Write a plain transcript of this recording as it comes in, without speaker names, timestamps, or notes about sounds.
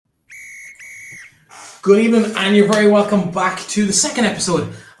Good evening, and you're very welcome back to the second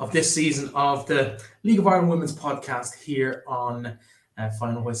episode of this season of the League of Ireland Women's podcast here on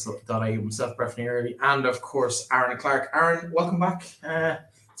finalwhistle.ie. Myself, Breffney Early, and of course, Aaron Clark. Aaron, welcome back.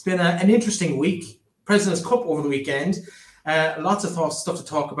 It's been an interesting week. President's Cup over the weekend. Lots of stuff to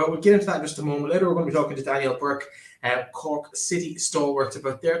talk about. We'll get into that in just a moment. Later, we're going to be talking to Danielle Burke, Cork City stalwarts,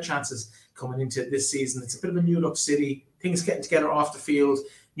 about their chances coming into this season. It's a bit of a new look city. Things getting together off the field.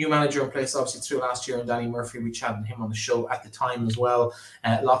 New manager in place, obviously, through last year, and Danny Murphy. We chatted him on the show at the time as well.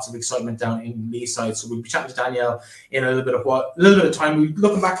 Lots of excitement down in Leeside. So we'll be chatting to Danielle in a little bit of time. We're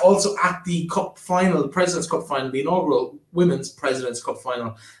looking back also at the Cup final, the President's Cup final, the inaugural Women's President's Cup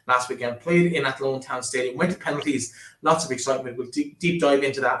final last weekend. Played in Athlone Town Stadium. Went to penalties. Lots of excitement. We'll deep dive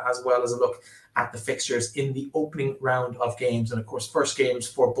into that, as well as a look at the fixtures in the opening round of games. And of course, first games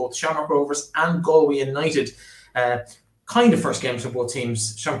for both Shamrock Rovers and Galway United. Kind of first games for both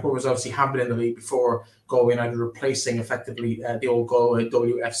teams. Shamrock Rovers obviously have been in the league before Galway United, replacing effectively the old Galway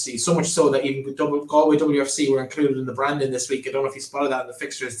WFC. So much so that even Galway WFC were included in the branding this week. I don't know if you spotted that in the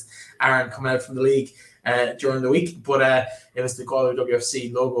fixtures, Aaron, coming out from the league during the week. But it was the Galway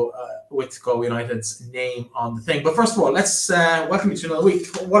WFC logo with Galway United's name on the thing. But first of all, let's welcome you to another week.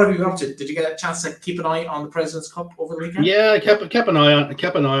 What have you been up to? Did you get a chance to keep an eye on the President's Cup over the weekend? Yeah, I kept an eye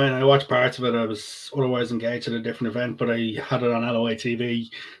on. I watched parts of it. I was otherwise engaged at a different event, but I had it on LOI TV.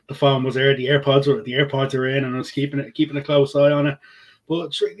 The phone was there. The AirPods were in, and I was keeping a close eye on it. But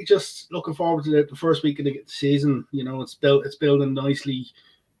it's really just looking forward to the first week of the season. You know, it's building nicely.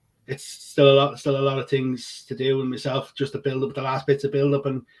 It's still a lot of things to do, and myself just to build up the last bits of build up,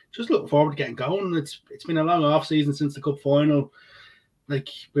 and just looking forward to getting going. It's been a long off season since the cup final. Like,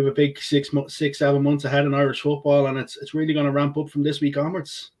 we have a big 6-7 months ahead in Irish football, and it's really going to ramp up from this week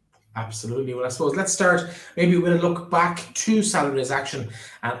onwards. Absolutely. Well, I suppose let's start maybe with a look back to Saturday's action,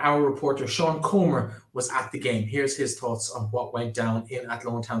 and our reporter Sean Comer was at the game. Here's his thoughts on what went down in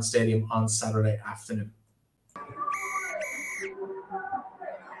Athlone Town Stadium on Saturday afternoon.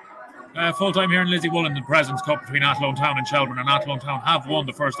 Full time here in Lizzie Woolen, the President's Cup between Athlone Town and Shelbourne, and Athlone Town have won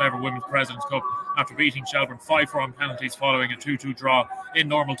the first ever Women's President's Cup after beating Shelbourne 5-4 on penalties following a 2-2 draw in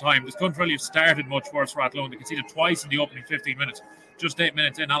normal time. This couldn't really have started much worse for Athlone. They conceded twice in the opening 15 minutes. Just 8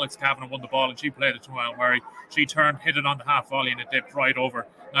 minutes in, Alex Kavanagh won the ball, and she played it to Niall Murray. She turned, hit it on the half volley, and it dipped right over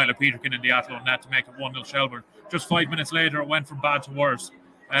Nyla Peterkin in the Athlone net to make it 1-0 Shelbourne. Just 5 minutes later, it went from bad to worse.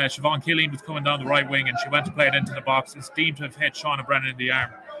 Siobhan Killeen was coming down the right wing, and she went to play it into the box. It's deemed to have hit Shauna Brennan in the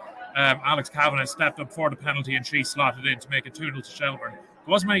arm. Alex Kavanagh stepped up for the penalty, and she slotted in to make it 2-0 to Shelbourne.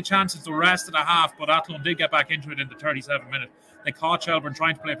 There wasn't many chances the rest of the half, but Athlone did get back into it in the 37th minute. They caught Shelbourne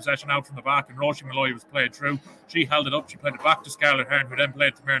trying to play possession out from the back, and Roisin Malloy was played through. She held it up, she played it back to Scarlett Hearn, who then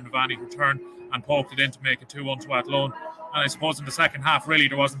played to Mary Navani, who turned and poked it in to make it 2-1 to Athlone. And I suppose in the second half, really,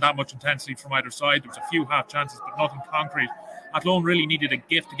 there wasn't that much intensity from either side. There was a few half chances, but nothing concrete. Athlone really needed a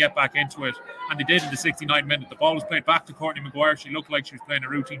gift to get back into it, and they did in the 69th minute. The ball was played back to Courtney Maguire. She looked like she was playing a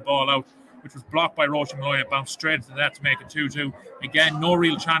routine ball out, which was blocked by Roisin Malloy and bounced straight into the net to make it 2-2. Again, no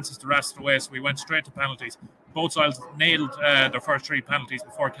real chances the rest of the way, so we went straight to penalties. Both sides nailed their first 3 penalties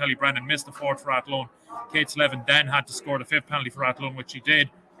before Kelly Brennan missed the 4th for Athlone. Kate Slevin then had to score the 5th penalty for Athlone, which she did,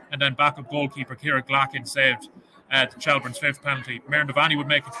 and then backup goalkeeper Ciara Glackin saved Shelbourne's 5th penalty. Mary Navani would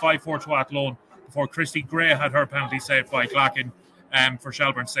make it 5-4 to Athlone before Christy Gray had her penalty saved by Glackin for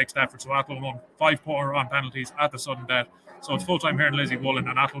Shelbourne's 6th effort. So Athlone won 5-4 on penalties at the sudden death. So it's full-time here in Lizzie Woolen,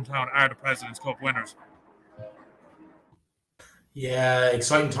 and Athlone Town are the President's Cup winners. Yeah,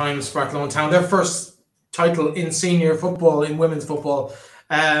 exciting times for Athlone Town. Their first title in senior football, in women's football.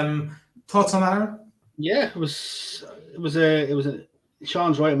 Thoughts on that, Aaron? Yeah, it was a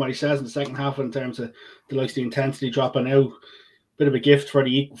Sean's right in what he says in the second half in terms of the intensity dropping out. Bit of a gift for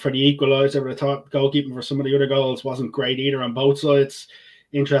the equaliser. I thought goalkeeping for some of the other goals wasn't great either on both sides.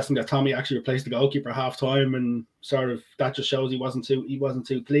 Interesting that Tommy actually replaced the goalkeeper at half time, and sort of that just shows he wasn't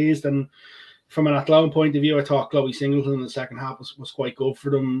too pleased. And from an Athlone point of view, I thought Chloe Singleton in the second half was quite good for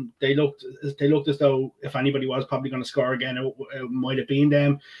them. They looked as though if anybody was probably going to score again, it might have been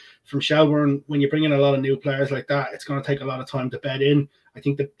them. From Shelbourne, when you bring in a lot of new players like that, it's going to take a lot of time to bed in. I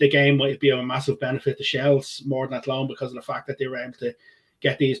think the game might be a massive benefit to Shells more than Athlone because of the fact that they were able to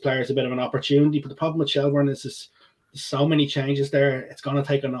get these players a bit of an opportunity. But the problem with Shelbourne is there's so many changes there. It's going to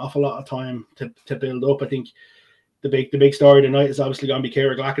take an awful lot of time to build up. I think the big story tonight is obviously going to be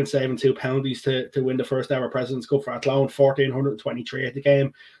Ciara Glackin saving 2 penalties to win the first ever President's Cup for Athlone, 1,423 at the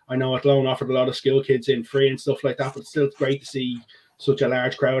game. I know Athlone offered a lot of skill kids in free and stuff like that, but still it's great to see such a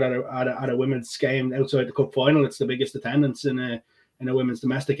large crowd at a women's game outside the cup final. It's the biggest attendance in a women's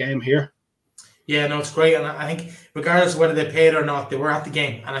domestic game here. Yeah, no, it's great. And I think regardless of whether they paid or not, they were at the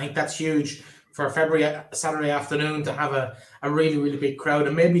game. And I think that's huge for a February Saturday afternoon to have a really, really big crowd.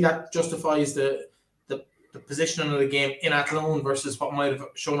 And maybe that justifies the positioning of the game in Athlone versus what might have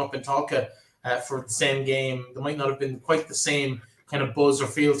shown up in Talca for the same game. There might not have been quite the same kind of buzz or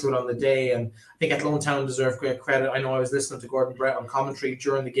feel to it on the day. And I think Athlone Town deserve great credit. I know I was listening to Gordon Brett on commentary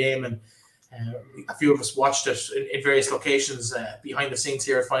during the game, and a few of us watched it in various locations behind the scenes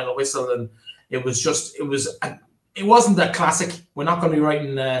here at Final Whistle. And it wasn't that classic. We're not going to be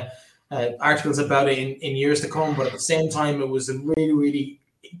writing articles about it in years to come, but at the same time, it was a really, really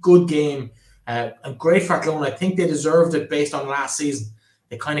good game. And great for Athlone. I think they deserved it based on last season.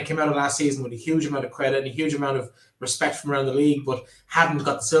 They kind of came out of last season with a huge amount of credit and a huge amount of respect from around the league, but hadn't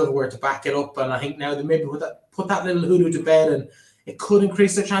got the silverware to back it up. And I think now they maybe put that little hoodoo to bed, and it could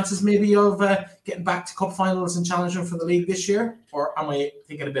increase their chances maybe of getting back to cup finals and challenging for the league this year. Or am I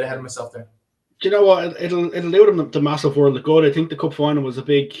thinking a bit ahead of myself there? Do you know what? It'll do them the massive world of good. I think the cup final was a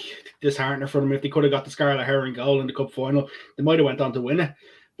big disheartener for them. If they could have got the Scarlet Heron goal in the cup final, they might have went on to win it.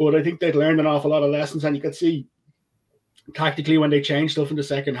 But I think they'd learned an awful lot of lessons, and you could see tactically when they changed stuff in the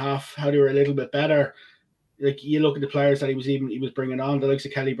second half how they were a little bit better. Like, you look at the players that he was bringing on, the likes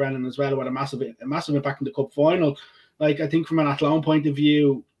of Kelly Brennan as well, with a massive impact in the cup final. Like, I think from an Athlone point of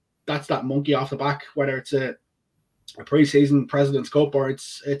view, that's that monkey off the back, whether it's a pre-season President's Cup or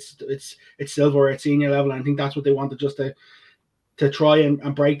it's silver at senior level. And I think that's what they wanted, just to try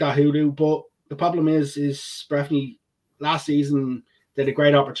and break that hoodoo. But the problem is Breffni last season they had a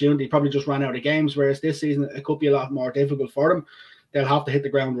great opportunity, probably just ran out of games, whereas this season it could be a lot more difficult for them. They'll have to hit the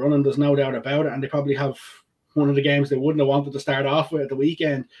ground running, there's no doubt about it, and they probably have one of the games they wouldn't have wanted to start off with at the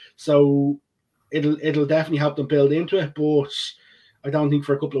weekend. So it'll definitely help them build into it, but I don't think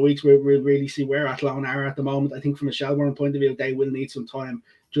for a couple of weeks we'll really see where Athlone are at the moment. I think from a Shelbourne point of view, they will need some time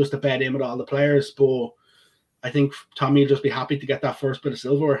just to bed in with all the players, but I think Tommy will just be happy to get that first bit of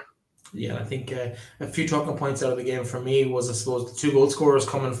silverware. Yeah, I think a few talking points out of the game for me was, I suppose, the two goal scorers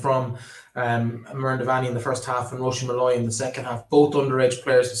coming from Myrne Devaney in the first half and Roisin Malloy in the second half, both underage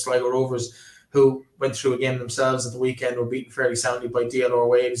players for Sligo Rovers, who went through a game themselves at the weekend, were beaten fairly soundly by DLR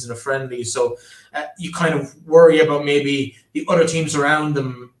Waves in a friendly. So you kind of worry about maybe the other teams around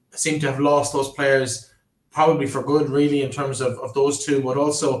them seem to have lost those players, probably for good, really, in terms of those two, but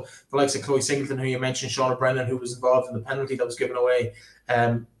also the likes of Chloe Singleton, who you mentioned, Shauna Brennan, who was involved in the penalty that was given away.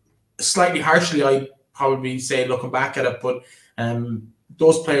 Slightly harshly, I'd probably say, looking back at it, but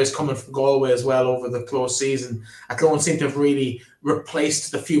those players coming from Galway as well over the close season, Athlone seem to have really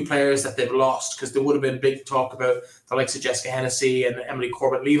replaced the few players that they've lost, because there would have been big talk about the likes of Jessica Hennessy and Emily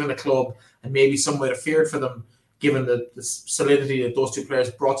Corbett leaving the club, and maybe some might have feared for them given the solidity that those two players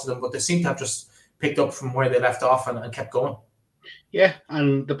brought to them, but they seem to have just picked up from where they left off and kept going. Yeah,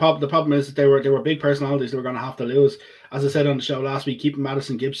 and the problem is that they were big personalities they were going to have to lose. As I said on the show last week, keeping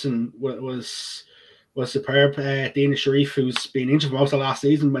Madison Gibson was superb. Dina Sharif, who's been injured for most of last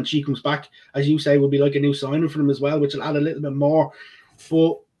season, when she comes back, as you say, will be like a new signing for them as well, which will add a little bit more.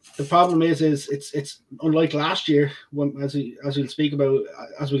 But the problem is it's unlike last year, when as we'll speak about,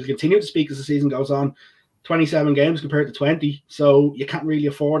 as we'll continue to speak as the season goes on. 27 games compared to 20, so you can't really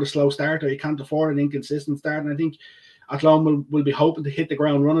afford a slow start, or you can't afford an inconsistent start. And I think Athlone will be hoping to hit the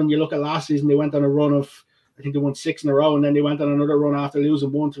ground running. You look at last season, they went on a run of, I think they won 6 in a row, and then they went on another run after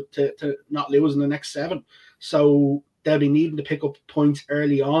losing one to not lose in the next 7. So they'll be needing to pick up points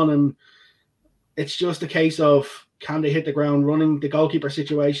early on, and it's just a case of, can they hit the ground running? The goalkeeper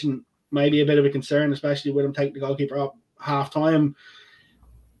situation may be a bit of a concern, especially with them taking the goalkeeper up half-time.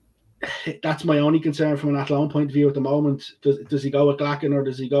 That's my only concern from an Athlone point of view at the moment. Does he go with Glacken, or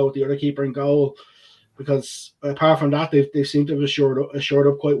does he go with the other keeper in goal? Because apart from that, they seem to have assured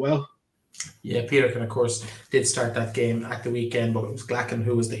up quite well. Yeah, Peterkin, of course, did start that game at the weekend, but it was Glacken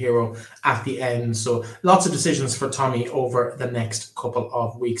who was the hero at the end. So lots of decisions for Tommy over the next couple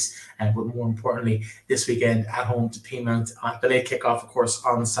of weeks, but more importantly, this weekend at home to Peamount at the late kickoff, of course,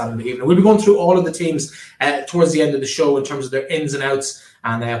 on Saturday evening. We'll be going through all of the teams towards the end of the show in terms of their ins and outs,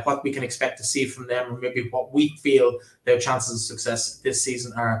 and what we can expect to see from them, or maybe what we feel their chances of success this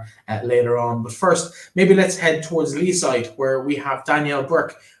season are later on. But first, maybe let's head towards Leeside, where we have Danielle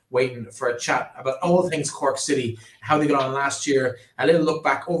Burke waiting for a chat about all things Cork City, how they got on last year, a little look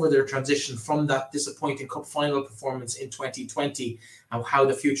back over their transition from that disappointing cup final performance in 2020, and how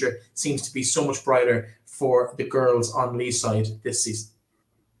the future seems to be so much brighter for the girls on Leeside this season.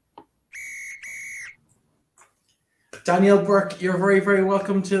 Danielle Burke, you're very, very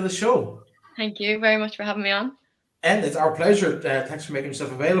welcome to the show. Thank you very much for having me on. And it's our pleasure. Thanks for making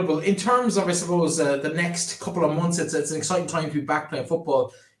yourself available. In terms of, I suppose, the next couple of months, it's an exciting time to be back playing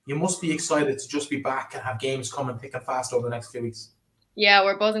football. You must be excited to just be back and have games coming thick and fast over the next few weeks. Yeah,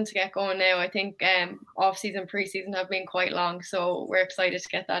 we're buzzing to get going now. I think off-season, pre-season have been quite long, so we're excited to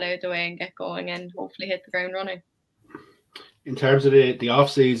get that out of the way and get going and hopefully hit the ground running. In terms of the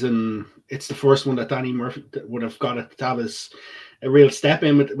off season, it's the first one that Danny Murphy would have got to have as a real step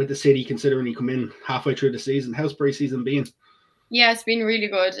in with the city, considering he come in halfway through the season. How's pre-season been? Yeah, it's been really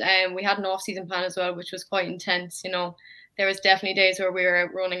good. We had an off-season plan as well, which was quite intense. There was definitely days where we were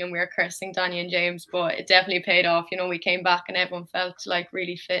out running and we were cursing Danny and James, but it definitely paid off. We came back and everyone felt like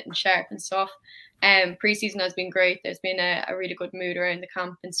really fit and sharp and stuff. Pre-season has been great. There's been a really good mood around the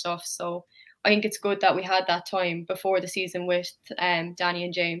camp and stuff. So I think it's good that we had that time before the season with Danny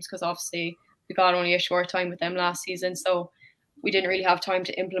and James, because obviously we got only a short time with them last season. So we didn't really have time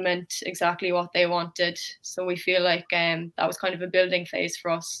to implement exactly what they wanted. So we feel like that was kind of a building phase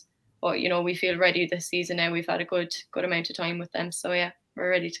for us. But, we feel ready this season now. We've had a good amount of time with them. So, yeah,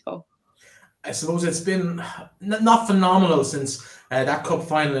 we're ready to go. I suppose it's been not phenomenal since that cup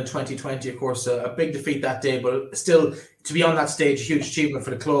final in 2020, of course, a big defeat that day, but still to be on that stage, a huge achievement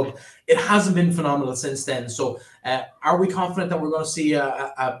for the club. It hasn't been phenomenal since then. So are we confident that we're going to see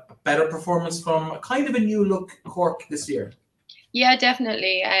a better performance from kind of a new look Cork this year? Yeah,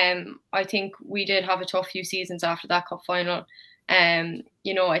 definitely. I think we did have a tough few seasons after that cup final.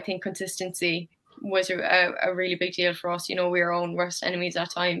 I think consistency was a really big deal for us. We were our own worst enemies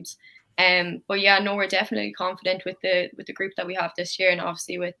at times. But yeah, no, we're definitely confident with the group that we have this year, and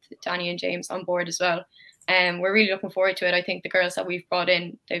obviously with Danny and James on board as well. We're really looking forward to it. I think the girls that we've brought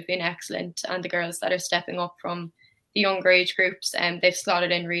in, they've been excellent, and the girls that are stepping up from the younger age groups, they've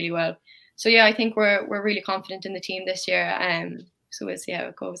slotted in really well. So yeah, I think we're really confident in the team this year. So we'll see how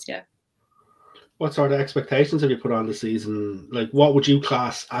it goes. Yeah. What sort of expectations have you put on the season? Like, what would you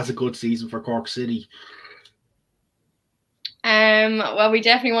class as a good season for Cork City? Well, we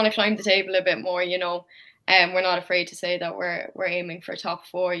definitely want to climb the table a bit more. We're not afraid to say that we're aiming for top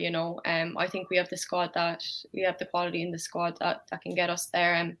four. I think we have the squad we have the quality in the squad that can get us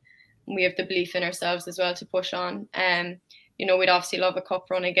there, and we have the belief in ourselves as well to push on. We'd obviously love a cup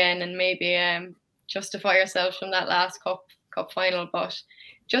run again and maybe justify ourselves from that last cup final, but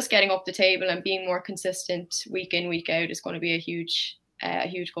just getting up the table and being more consistent week in, week out is going to be a huge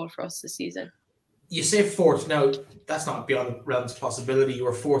goal for us this season. You say fourth. Now, that's not beyond the realms of possibility. You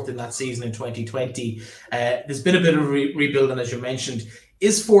were fourth in that season in 2020. There's been a bit of rebuilding, as you mentioned.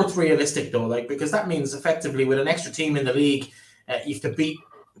 Is fourth realistic, though? Because that means effectively with an extra team in the league, you have to beat,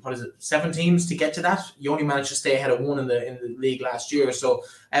 7 teams to get to that? You only managed to stay ahead of one in the league last year. So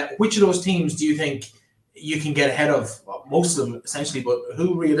which of those teams do you think you can get ahead of? Well, most of them, essentially, but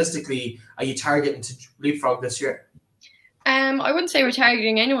who realistically are you targeting to leapfrog this year? I wouldn't say we're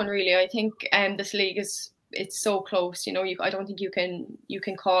targeting anyone really. I think this league it's so close. I don't think you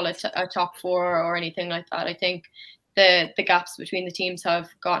can call it a top four or anything like that. I think the gaps between the teams have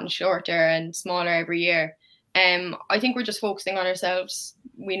gotten shorter and smaller every year. I think we're just focusing on ourselves.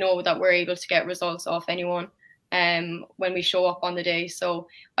 We know that we're able to get results off anyone when we show up on the day. So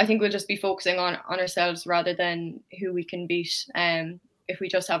I think we'll just be focusing on ourselves rather than who we can beat. If we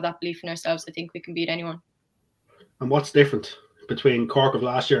just have that belief in ourselves, I think we can beat anyone. And what's different between Cork of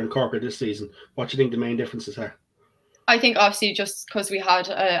last year and Cork of this season? What do you think the main differences are? I think obviously just because we had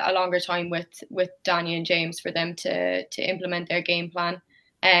a longer time with Danny and James for them to implement their game plan.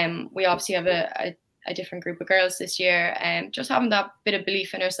 We obviously have a different group of girls this year. Just having that bit of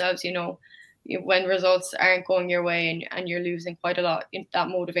belief in ourselves, when results aren't going your way and you're losing quite a lot, that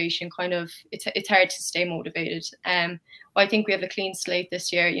motivation it's hard to stay motivated. But I think we have a clean slate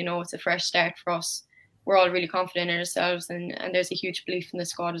this year. It's a fresh start for us. We're all really confident in ourselves, and there's a huge belief in the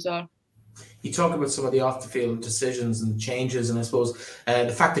squad as well. You talk about some of the off-the-field decisions and changes, and I suppose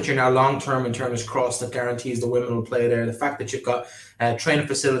the fact that you're now long-term in Turner's Cross, that guarantees the women will play there. The fact that you've got training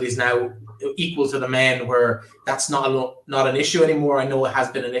facilities now equal to the men, where that's not an issue anymore. I know it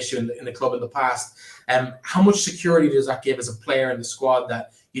has been an issue in the club in the past. How much security does that give as a player in the squad,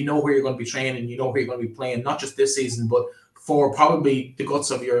 that you know where you're going to be training, you know where you're going to be playing, not just this season, but for probably the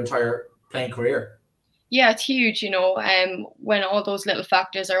guts of your entire playing career? Yeah, it's huge, when all those little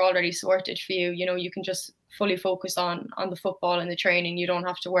factors are already sorted for you, you can just fully focus on the football and the training. You don't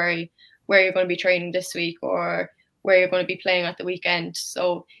have to worry where you're going to be training this week or where you're going to be playing at the weekend.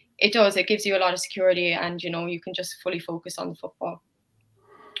 So it gives you a lot of security, and, you can just fully focus on the football.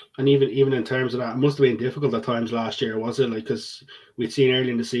 And even in terms of that, it must have been difficult at times last year, was it? Because we'd seen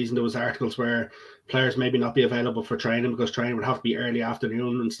early in the season, there was articles where players maybe not be available for training because training would have to be early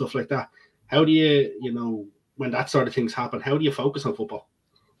afternoon and stuff like that. How do you, when that sort of things happen, how do you focus on football?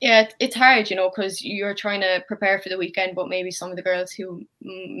 Yeah, it's hard, because you're trying to prepare for the weekend, but maybe some of the girls who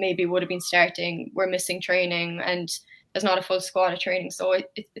maybe would have been starting were missing training, and there's not a full squad of training, so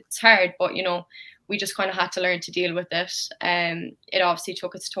it's hard. But we just kind of had to learn to deal with it. It obviously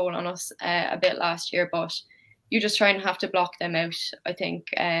took its toll on us a bit last year, but you just try and have to block them out. I think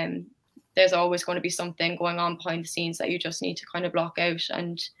there's always going to be something going on behind the scenes that you just need to kind of block out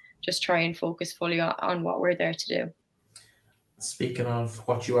and just try and focus fully on what we're there to do. Speaking of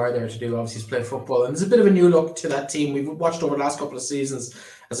what you are there to do, obviously, is play football. And there's a bit of a new look to that team. We've watched over the last couple of seasons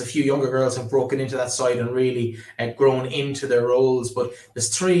as a few younger girls have broken into that side and really grown into their roles. But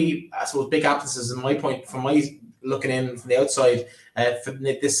there's three, I suppose, big absences in my point, from my looking in from the outside for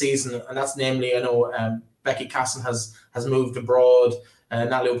this season. And that's namely, I know Becky Casson has moved abroad.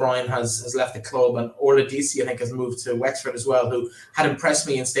 Natalie O'Brien has left the club, and Orla Deasy, I think, has moved to Wexford as well, who had impressed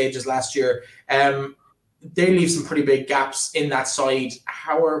me in stages last year. They leave some pretty big gaps in that side.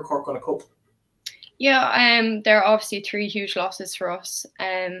 How are Cork going to cope? Yeah, there are obviously three huge losses for us.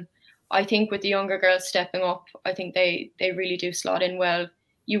 I think with the younger girls stepping up, I think they really do slot in well.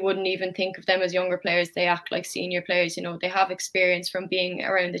 You wouldn't even think of them as younger players. They act like senior players. They have experience from being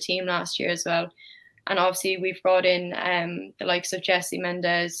around the team last year as well. And obviously we've brought in the likes of Jessie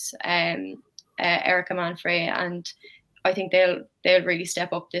Mendez, Erica Manfrey, and I think they'll really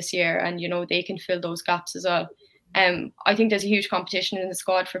step up this year, and they can fill those gaps as well. I think there's a huge competition in the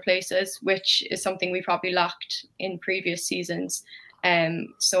squad for places, which is something we probably lacked in previous seasons.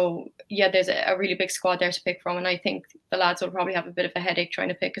 So yeah, there's a really big squad there to pick from, and I think the lads will probably have a bit of a headache trying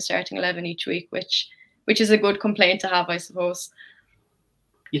to pick a starting 11 each week, which is a good complaint to have, I suppose.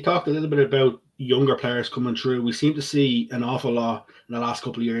 You talked a little bit about younger players coming through. We seem to see an awful lot in the last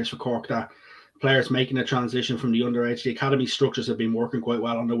couple of years for Cork that players making a transition from the underage. The academy structures have been working quite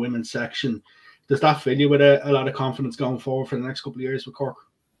well on the women's section. Does that fill you with a lot of confidence going forward for the next couple of years with Cork?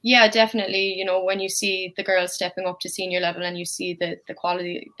 Yeah, definitely. When you see the girls stepping up to senior level and you see the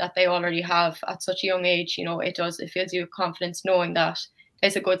quality that they already have at such a young age, it fills you with confidence knowing that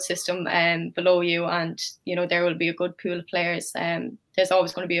there's a good system below you, and there will be a good pool of players. There's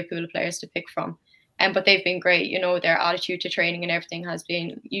always going to be a pool of players to pick from. But they've been great. Their attitude to training and everything has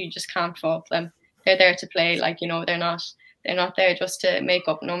been, you just can't fault them. They're there to play. They're not there just to make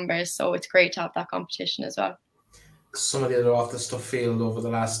up numbers. So it's great to have that competition as well. Some of the other off the stuff field over the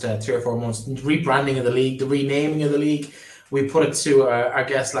last 3 or 4 months, rebranding of the league, the renaming of the league. We put it to our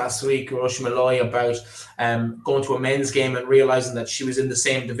guest last week, Roisin Malloy, about going to a men's game and realising that she was in the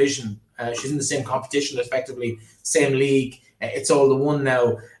same division. She's in the same competition, effectively, same league. It's all the one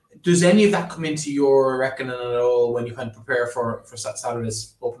now. Does any of that come into your reckoning at all when you kind of prepare for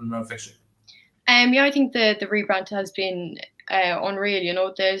Saturday's opening round fixture? Yeah, I think the rebrand has been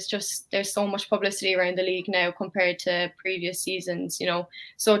unreal. There's so much publicity around the league now compared to previous seasons.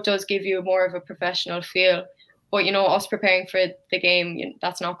 So it does give you more of a professional feel. But us preparing for the game,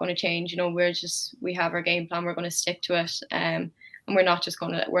 that's not going to change. We have our game plan. We're going to stick to it, and we're not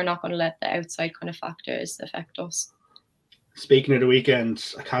going to let the outside kind of factors affect us. Speaking of the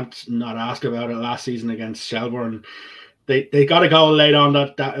weekend, I can't not ask about it. Last season against Shelbourne, they got a goal late on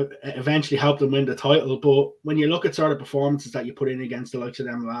that eventually helped them win the title. But when you look at sort of performances that you put in against the likes of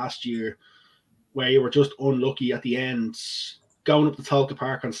them last year, where you were just unlucky at the end, going up to Tolka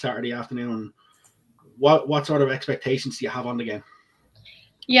Park on Saturday afternoon, what sort of expectations do you have on the game?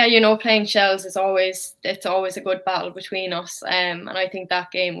 Yeah, playing Shells it's always a good battle between us, and I think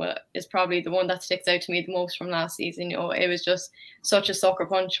that game is probably the one that sticks out to me the most from last season. It was just such a sucker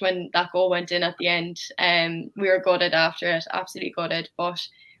punch when that goal went in at the end. We were gutted after it, absolutely gutted, but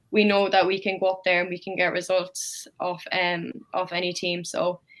we know that we can go up there and we can get results off any team.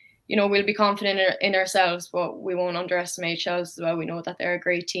 So we'll be confident in ourselves, but we won't underestimate Shells as well. We know that they're a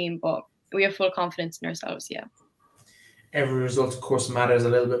great team, but we have full confidence in ourselves. Yeah. Every result, of course, matters a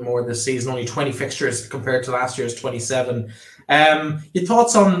little bit more this season. Only 20 fixtures compared to last year's 27. Your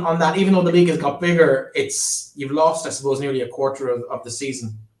thoughts on that? Even though the league has got bigger, you've lost, I suppose, nearly a quarter of the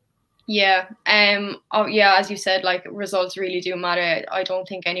season. Yeah. As you said, results really do matter. I don't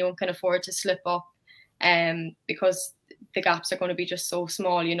think anyone can afford to slip up, because the gaps are going to be just so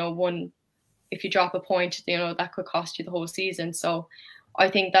small. If you drop a point, that could cost you the whole season. So I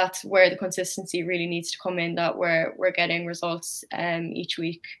think that's where the consistency really needs to come in, that we're getting results each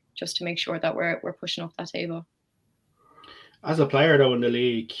week, just to make sure that we're pushing up that table. As a player, though, in the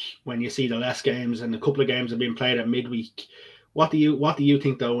league, when you see the less games and a couple of games have been played at midweek, what do you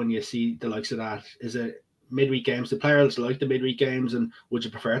think, though, when you see the likes of that? Is it midweek games? The players like the midweek games, and would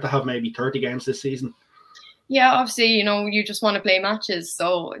you prefer to have maybe 30 games this season? Yeah, obviously, you just want to play matches,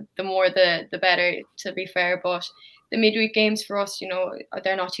 so the more the better, to be fair. But the midweek games for us,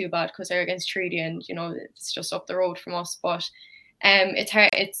 they're not too bad because they're against Treaty, and it's just up the road from us. But It's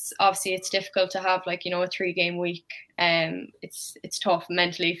hard. It's obviously it's difficult to have like, you know, a 3-game week. It's tough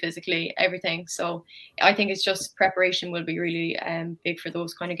mentally, physically, everything. So I think it's just preparation will be really big for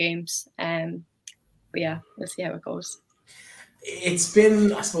those kind of games. But yeah, we'll see how it goes. It's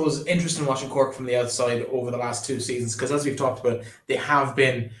been, I suppose, interesting watching Cork from the outside over the last 2 seasons, because as we've talked about, they have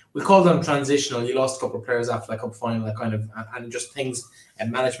been, we call them transitional. You lost a couple of players after that cup final, that kind of, and just things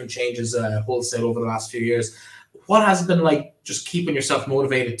and management changes wholesale over the last few years. What has it been like just keeping yourself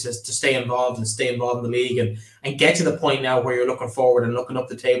motivated to stay involved and stay involved in the league and get to the point now where you're looking forward and looking up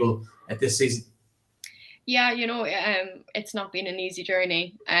the table at this season? Yeah, you know, it's not been an easy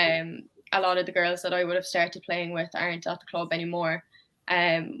journey. A lot of the girls that I would have started playing with aren't at the club anymore.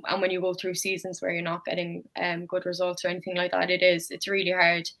 And when you go through seasons where you're not getting good results or anything like that, it's really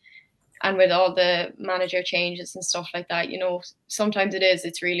hard. And with all the manager changes and stuff like that, you know, sometimes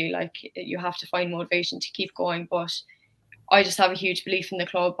it's really like you have to find motivation to keep going. But I just have a huge belief in the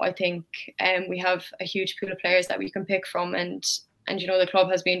club. I think we have a huge pool of players that we can pick from, and you know, the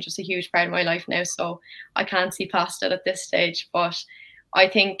club has been just a huge part of my life now, so I can't see past it at this stage. But I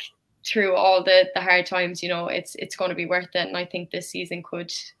think through all the hard times, you know, it's going to be worth it, and I think this season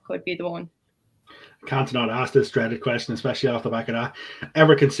could be the one. Can't not ask this dreaded question, especially off the back of that.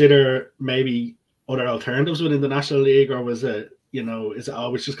 Ever consider maybe other alternatives within the National League, or was it, you know, is it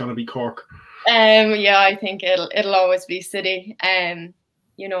always just going to be Cork? Yeah, I think it'll always be City.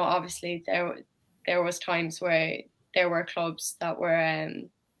 You know, obviously there was times where there were clubs that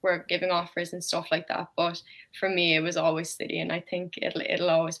were giving offers and stuff like that, but for me it was always City, and I think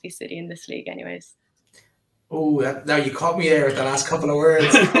it'll always be City in this league anyways. Oh, now you caught me there with the last couple of words,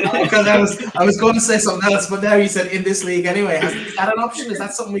 because I was going to say something else, but now you said in this league anyway. Is that an option? Is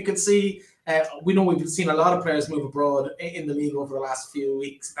that something we could see? We know we've seen a lot of players move abroad in the league over the last few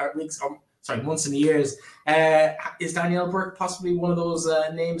months and years. Is Danielle Burke possibly one of those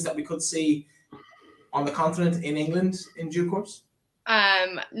names that we could see on the continent in England in due course?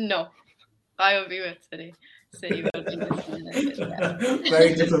 No, I will be with City. City will be with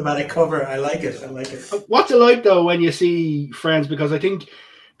Very diplomatic cover. I like it. What's it like though when you see friends? Because I think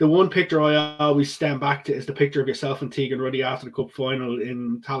the one picture I always stand back to is the picture of yourself and Tegan Ruddy after the cup final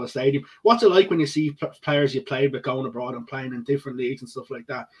in Tallaght Stadium. What's it like when you see players you played with going abroad and playing in different leagues and stuff like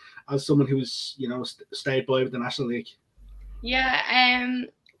that, as someone who's, you know, stayed by with the National League? Yeah,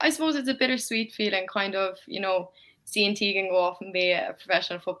 I suppose it's a bittersweet feeling, kind of, you know, seeing Tegan go off and be a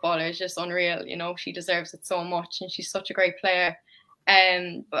professional footballer is just unreal. You know, she deserves it so much, and she's such a great player.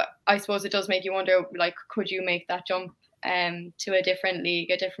 But I suppose it does make you wonder, like, could you make that jump to a different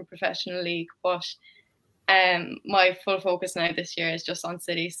league, a different professional league? But my full focus now this year is just on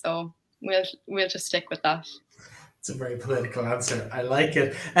City, so we'll just stick with that. It's a very political answer. I like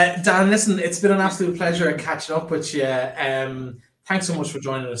it. Dan, listen, it's been an absolute pleasure catching up with you. Thanks so much for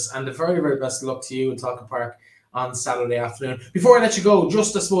joining us, and the very, very best of luck to you in Talcott Park on Saturday afternoon. Before I let you go,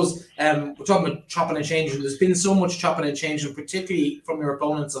 just I suppose we're talking about chopping and changing. There's been so much chopping and changing, particularly from your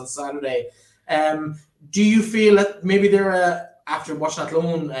opponents on Saturday. Do you feel that maybe they're after watching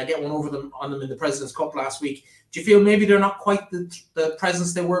Athlone get one over them on them in the President's Cup last week? Do you feel maybe they're not quite the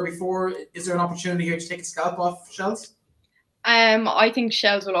presence they were before? Is there an opportunity here to take a scalp off Shells? I think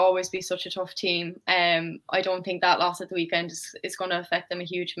Shells will always be such a tough team. I don't think that loss at the weekend is going to affect them a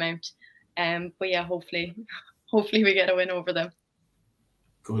huge amount. But yeah, hopefully we get a win over them.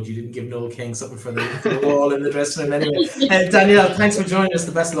 Good, you didn't give Noel King something for the wall in the dressing room anyway. Danielle, thanks for joining us.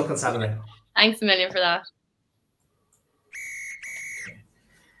 The best of luck on Saturday. Thanks a million for that.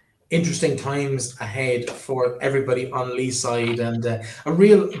 Interesting times ahead for everybody on Lee's side, and a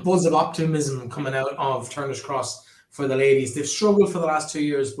real buzz of optimism coming out of Turner's Cross for the ladies. They've struggled for the last 2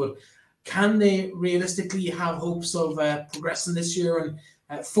 years, but can they realistically have hopes of progressing this year?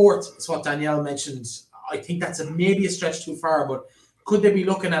 And fourth is what Danielle mentioned. I think that's maybe a stretch too far, but could they be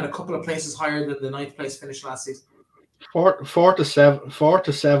looking at a couple of places higher than the 9th place finish last season? Fourth to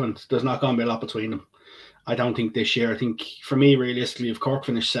seventh, there's not going to be a lot between them. I don't think this year. I think for me, realistically, if Cork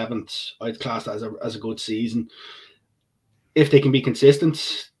finish 7th, I'd class that as a good season. If they can be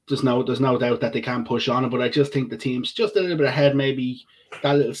consistent, there's no doubt that they can push on it. But I just think the team's just a little bit ahead, maybe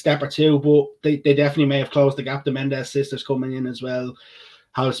that little step or two. But they definitely may have closed the gap. The Mendes sisters coming in as well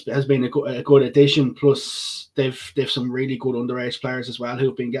has been a good addition. Plus, they've some really good underage players as well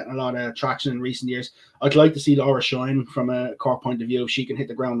who've been getting a lot of traction in recent years. I'd like to see Laura shine from a Cork point of view. If she can hit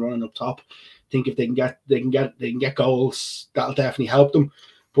the ground running up top, I think if they can get goals, that'll definitely help them.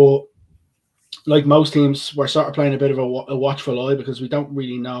 But like most teams, we're sort of playing a bit of a watchful eye because we don't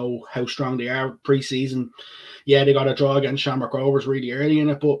really know how strong they are pre-season. Yeah, they got a draw against Shamrock Rovers really early in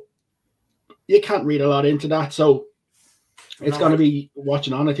it, but you can't read a lot into that. So It's going to be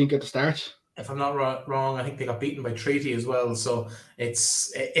watching on, I think, at the start. If I'm not wrong, I think they got beaten by Treaty as well. So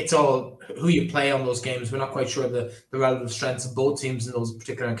it's all who you play on those games. We're not quite sure the relative strengths of both teams in those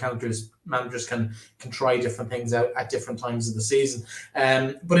particular encounters. Managers can try different things out at different times of the season.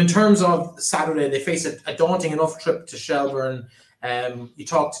 But in terms of Saturday, they face a daunting enough trip to Shelbourne. You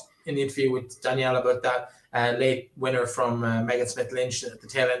talked in the interview with Danielle about that late winner from Megan Smith Lynch at the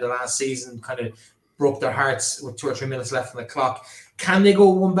tail end of last season, kind of broke their hearts with 2 or 3 minutes left on the clock. Can they go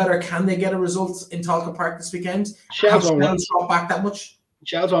one better? Can they get a result in Talca Park this weekend? Have Shells dropped back that much?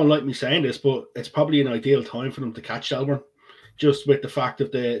 Shells won't like me saying this, but it's probably an ideal time for them to catch Shelbourne, just with the fact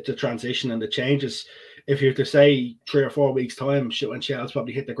of the transition and the changes. If you're to say 3 or 4 weeks' time, when Shells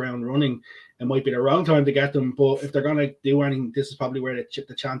probably hit the ground running, it might be the wrong time to get them. But if they're going to do anything, this is probably where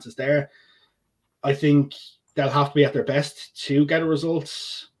the chance is there. I think they'll have to be at their best to get a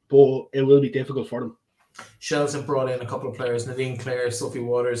result, but it will be difficult for them. Shells have brought in a couple of players, Nadine Clare, Sophie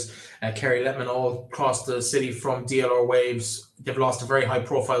Waters, Kerry Letman, all across the city from DLR Waves. They've lost a very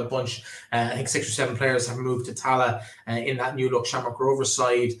high-profile bunch. I think 6 or 7 players have moved to Tala in that new look Shamrock Rovers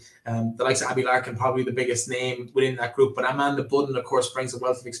side. The likes of Abby Larkin, probably the biggest name within that group. But Amanda Budden, of course, brings a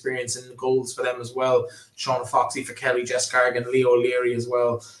wealth of experience in goals for them as well. Shauna Foxy for Kelly, Jess Gargan, Leo Leary as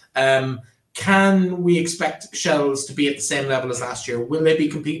well. Can we expect Shells to be at the same level as last year? Will they be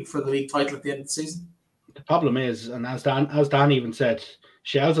competing for the league title at the end of the season? The problem is, and as Dan even said,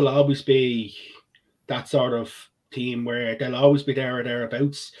 Shells will always be that sort of team where they'll always be there or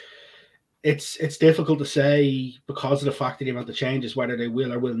thereabouts. It's difficult to say because of the fact that the amount of changes whether they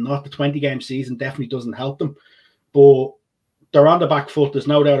will or will not. The 20-game season definitely doesn't help them, but they're on the back foot. There's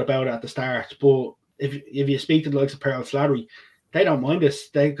no doubt about it at the start. But if you speak to the likes of Pearl Slattery, they don't mind this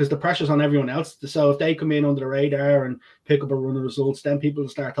because the pressure's on everyone else. So if they come in under the radar and pick up a run of results, then people will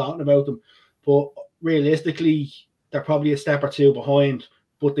start talking about them. But realistically, they're probably a step or two behind,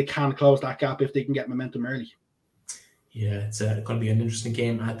 but they can close that gap if they can get momentum early. Yeah, it's going to be an interesting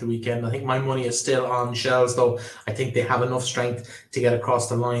game at the weekend. I think my money is still on Shells, though. I think they have enough strength to get across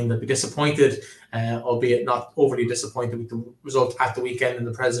the line. They'll be disappointed, albeit not overly disappointed with the result at the weekend in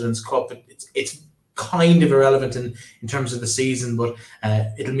the President's Cup. It's kind of irrelevant in terms of the season, but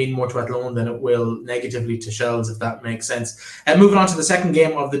it'll mean more to Athlone than it will negatively to Shells, if that makes sense. Moving on to the second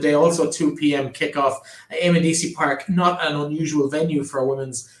game of the day, also a 2 p.m. kickoff. Eamon Deacy Park, not an unusual venue for a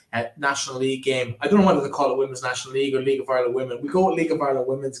women's National League game. I don't know whether to call it Women's National League or League of Ireland Women. We go with League of Ireland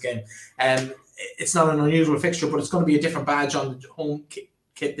Women's game. It's not an unusual fixture, but it's going to be a different badge on the home kit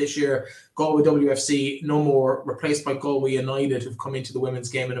this year. Galway WFC no more, replaced by Galway United, who've come into the women's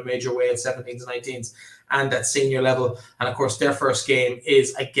game in a major way at 17s and 19s and at senior level. And of course, their first game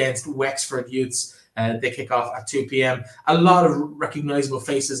is against Wexford Youths. They kick off at 2 p.m. A lot of recognisable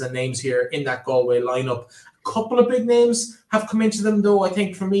faces and names here in that Galway lineup. A couple of big names have come into them, though. I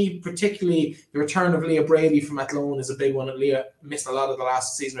think for me, particularly, the return of Leah Brady from Athlone is a big one. And Leah missed a lot of the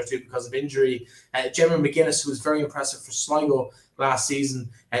last season or two because of injury. Gemma McGuinness, who was very impressive for Sligo last season,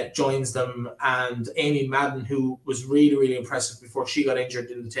 joins them. And Amy Madden, who was really, really impressive before she got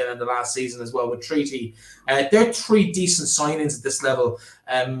injured in the tail end of last season as well with Treaty. They're 3 decent signings at this level.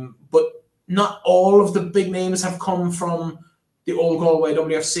 But not all of the big names have come from the old Galway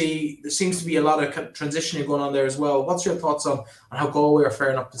WFC. There seems to be a lot of transitioning going on there as well. What's your thoughts on how Galway are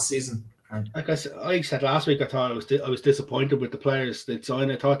faring up this season? Like I said last week, I thought I was disappointed with the players that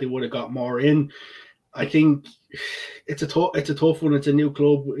signed. I thought they would have got more in. I think it's a tough one. It's a new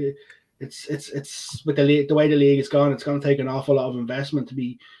club. It's with the way the league is gone. It's going to take an awful lot of investment to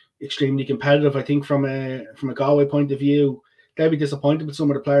be extremely competitive. I think from a Galway point of view, they'll be disappointed with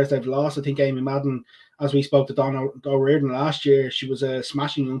some of the players they've lost. I think Amy Madden, as we spoke to Donna O'Riordan last year, she was a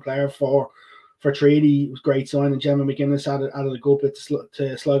smashing young player for Treaty. It was a great sign. And Gemma McGuinness added a good bit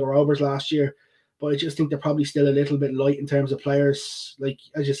to Sligo Rovers last year. But I just think they're probably still a little bit light in terms of players. Like,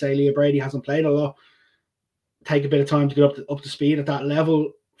 as you say, Leah Brady hasn't played a lot. Take a bit of time to get up to speed at that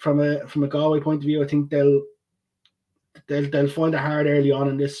level. From a Galway point of view, I think they'll find it hard early on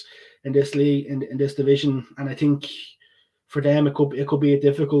in this league, in this division. And I think for them, it could be a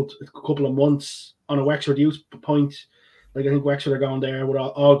difficult couple of months. On a Wexford Youth point, like I think Wexford are going there with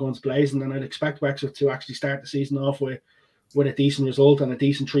all guns blazing, and I'd expect Wexford to actually start the season off with a decent result and a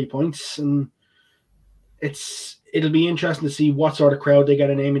decent 3 points. And it'll be interesting to see what sort of crowd they get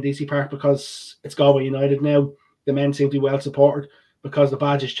in Eamon Deacy Park, because it's Galway United now. The men seem to be well supported because the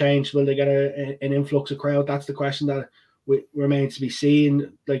badge has changed. Will they get an influx of crowd? That's the question that remains to be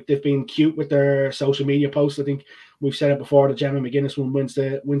seen. Like, they've been cute with their social media posts. I think we've said it before, the Gemma McGuinness one wins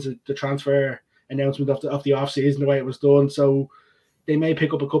the transfer announcement of the off season, the way it was done. So they may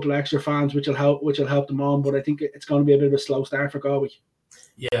pick up a couple of extra fans, which will help them on. But I think it's going to be a bit of a slow start for Galway.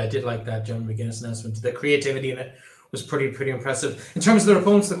 Yeah, I did like that John McGuinness announcement. The creativity in it was pretty impressive. In terms of their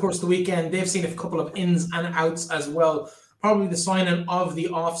opponents, of course, the weekend, they've seen a couple of ins and outs as well. Probably the signing of the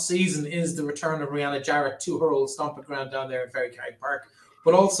off-season is the return of Rihanna Jarrett to her old stomping ground down there at Ferrycarrig Park.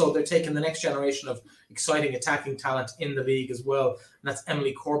 But also they're taking the next generation of exciting attacking talent in the league as well. And that's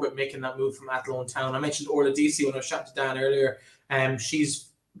Emily Corbett making that move from Athlone Town. I mentioned Orla Deasy when I was chatting to Dan earlier. She's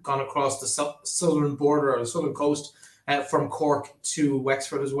gone across the southern border or the southern coast from Cork to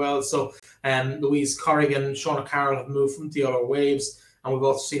Wexford as well. So Louise Corrigan, Shauna Carroll have moved from DLR Waves. And we've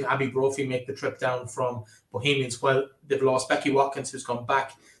also seen Abby Brophy make the trip down from Bohemians. Well, they've lost Becky Watkins, who's gone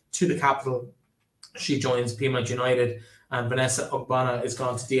back to the capital. She joins Peamount United. And Vanessa Ogbana is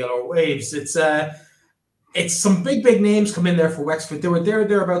gone to DLR Waves. It's some big names come in there for Wexford. They were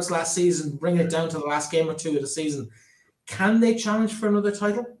thereabouts last season, bringing it down to the last game or two of the season. Can they challenge for another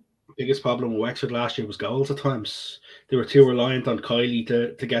title? The biggest problem with Wexford last year was goals at times. They were too reliant on Kylie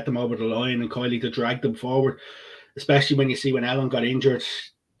to get them over the line and Kylie to drag them forward, especially when you see when Ellen got injured.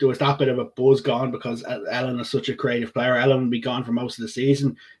 There was that bit of a buzz gone because Ellen is such a creative player. Ellen will be gone for most of the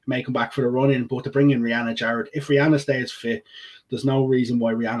season, may come back for the run-in, but to bring in Rihanna Jarrett, if Rihanna stays fit, there's no reason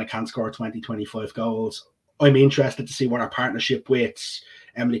why Rihanna can't score 20-25 goals. I'm interested to see what our partnership with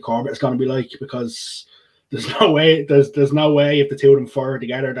Emily Corbett is going to be like, because there's no way if the two of them fire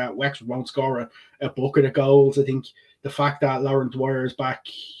together that Wexford won't score a bucket of goals. I think the fact that Lauren Dwyer is back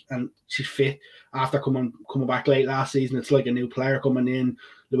and she's fit after coming back late last season, it's like a new player coming in.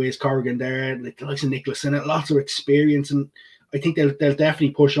 Louise Corrigan there, like the likes of Nicholas in it, lots of experience, and I think they'll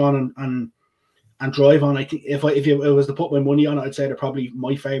definitely push on and drive on. I think if it was to put my money on it, I'd say they're probably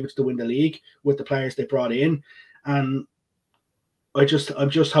my favourites to win the league with the players they brought in, and I'm just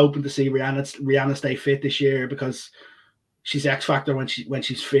hoping to see Rihanna stay fit this year, because she's X factor when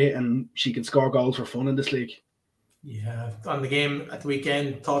she's fit and she can score goals for fun in this league. Yeah, on the game at the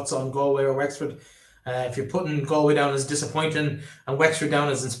weekend, thoughts on Galway or Wexford? If you're putting Galway down as disappointing and Wexford down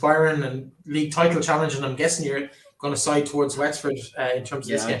as inspiring and league title challenging, I'm guessing you're going to side towards Wexford in terms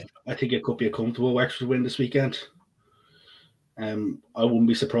of this game. I think it could be a comfortable Wexford win this weekend. I wouldn't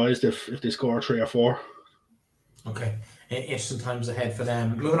be surprised if they score 3 or 4. Okay, interesting times ahead for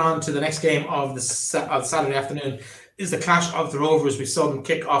them. Moving on to the next game of the Saturday afternoon is the clash of the Rovers. We saw them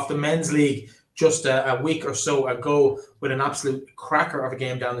kick off the men's league just a week or so ago with an absolute cracker of a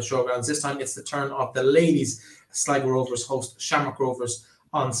game down the showgrounds. This time it's the turn of the ladies. Sligo Rovers host Shamrock Rovers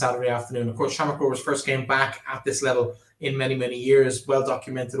on Saturday afternoon. Of course, Shamrock Rovers' first game back at this level in many years, well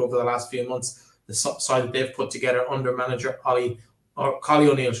documented over the last few months. The side that they've put together under manager Collie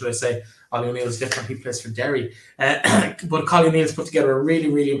O'Neill, should I say. Ollie O'Neill is different. He plays for Derry. But Collie O'Neill's put together a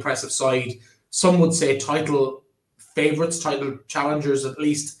really impressive side. Some would say title favourites, title challengers at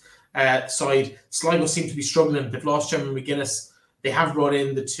least. Side. Sligo seem to be struggling. They've lost Gemma McGuinness. They have brought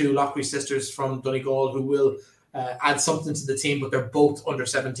in the 2 Lockery sisters from Donegal who will add something to the team, but they're both under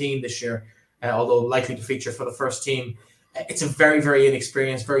 17 this year, although likely to feature for the first team. It's a very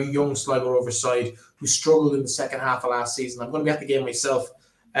inexperienced, very young Sligo Rovers side who struggled in the second half of last season. I'm going to be at the game myself.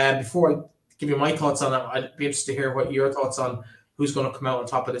 Before I give you my thoughts on it, I'd be interested to hear what your thoughts on who's going to come out on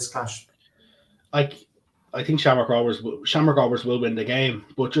top of this clash. I think Shamrock Rovers will win the game,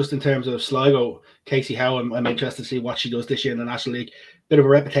 but just in terms of Sligo, Casey Howe, I'm interested to see what she does this year in the National League. Bit of a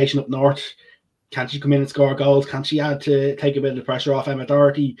reputation up north. Can she come in and score goals? Can she add to take a bit of the pressure off Emma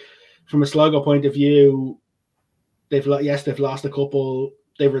Doherty? From a Sligo point of view, they've lost a couple.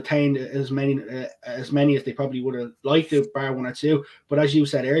 They've retained as many as they probably would have liked to, bar 1 or 2. But as you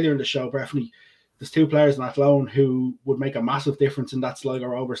said earlier in the show, Breffney, there's 2 players in Athlone who would make a massive difference in that Sligo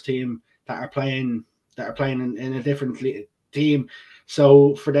Rovers team that are playing in a different team.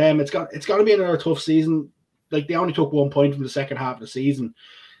 So for them, it's got to be another tough season. Like, they only took 1 point from the second half of the season,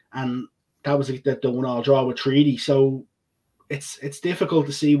 and that was the 1-1 draw with Treaty. So it's difficult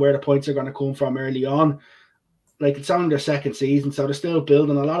to see where the points are going to come from early on. Like, it's only their second season, so they're still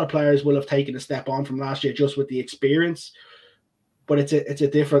building. A lot of players will have taken a step on from last year just with the experience, but it's a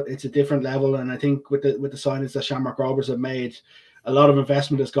different level. And I think with the signings that Shamrock Rovers have made, a lot of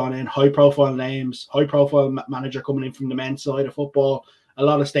investment has gone in. High profile names, high profile manager coming in from the men's side of football. A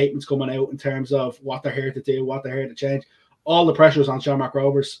lot of statements coming out in terms of what they're here to do, what they're here to change. All the pressure is on Shamrock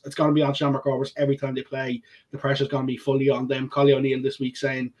Rovers. It's going to be on Shamrock Rovers every time they play. The pressure is going to be fully on them. Collie O'Neill this week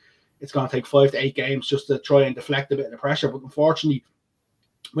saying it's going to take 5 to 8 games just to try and deflect a bit of the pressure. But unfortunately,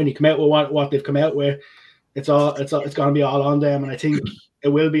 when you come out with what they've come out with, it's going to be all on them. And I think it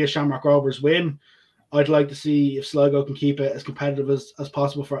will be a Shamrock Rovers win. I'd like to see if Sligo can keep it as competitive as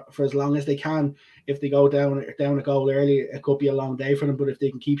possible for as long as they can. If they go down a goal early, it could be a long day for them. But if they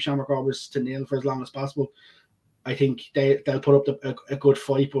can keep Shamrock Rovers to nil for as long as possible, I think they'll put up a good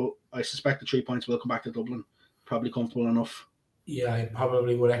fight. But I suspect the 3 points will come back to Dublin, probably comfortable enough. Yeah, I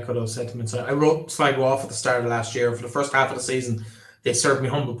probably would echo those sentiments. I wrote Sligo off at the start of last year. For the first half of the season, they served me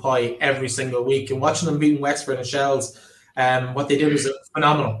humble pie every single week. And watching them beating Wexford and Shells, what they did was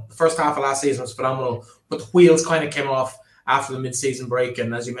phenomenal. The first half of last season was phenomenal, but the wheels kind of came off after the mid-season break.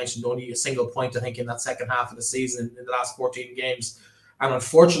 And as you mentioned, only a single point, I think, in that second half of the season in the last 14 games. And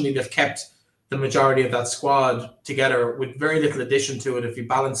unfortunately, they've kept the majority of that squad together with very little addition to it. If you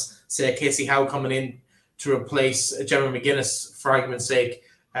balance, say, Casey Howe coming in to replace Jeremy McGuinness, for argument's sake,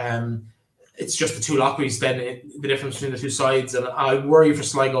 it's just the two Lockeries then, the difference between the two sides. And I worry for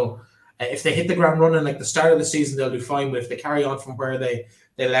Sligo. If they hit the ground running like the start of the season, they'll do fine. But if they carry on from where they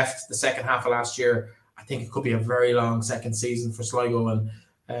left the second half of last year, I think it could be a very long second season for Sligo.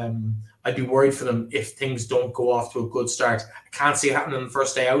 And I'd be worried for them if things don't go off to a good start. I can't see it happening on the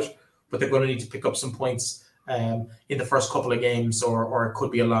first day out, but they're going to need to pick up some points in the first couple of games, or it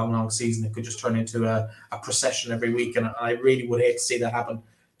could be a long season. It could just turn into a procession every week. And I really would hate to see that happen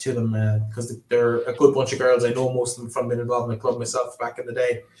to them because they're a good bunch of girls. I know most of them from being involved in the club myself back in the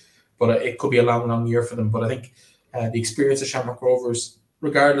day. But it could be a long year for them. But I think the experience of Shamrock Rovers,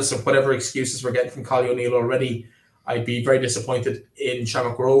 regardless of whatever excuses we're getting from Collie O'Neill already, I'd be very disappointed in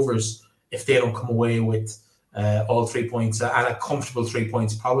Shamrock Rovers if they don't come away with all 3 points and a comfortable 3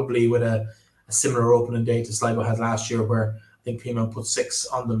 points, probably with a similar opening day to Sligo had last year, where I think Peamount put 6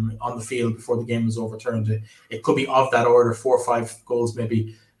 on them on the field before the game was overturned. It could be of that order, 4 or 5 goals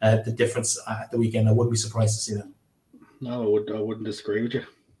maybe, the difference at the weekend. I wouldn't be surprised to see that. No, I wouldn't disagree with you.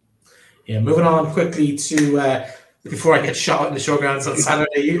 Yeah, moving on quickly to before I get shot in the showgrounds on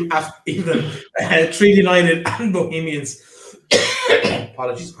Saturday evening, Treaty United and Bohemians.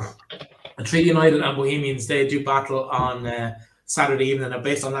 Apologies. Treaty United and Bohemians, they do battle on Saturday evening. And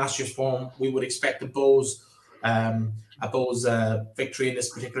based on last year's form, we would expect a Bows victory in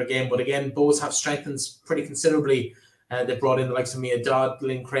this particular game. But again, Bows have strengthened pretty considerably. They brought in the likes of Mia Dodd,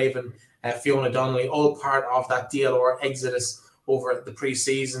 Lynn Craven, Fiona Donnelly, all part of that DLR exodus over the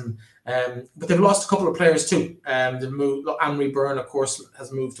pre-season. But they've lost a couple of players too. They've moved. Anne-Marie Byrne, of course,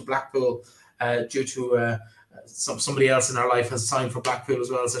 has moved to Blackpool due to somebody else in her life has signed for Blackpool as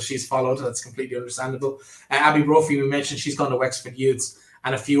well, so she's followed. That's completely understandable. Abby Brophy, we mentioned, she's gone to Wexford Youths,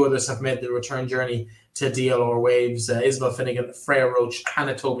 and a few others have made the return journey to DLR Waves. Isabel Finnegan, Freya Roach,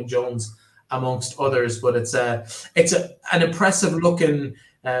 Hannah Tobin-Jones, amongst others. But it's an impressive looking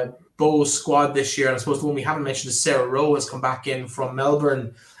Bows squad this year. And I suppose the one we haven't mentioned is Sarah Rowe has come back in from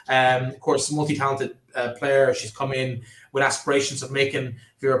Melbourne. Of course, multi-talented player. She's come in with aspirations of making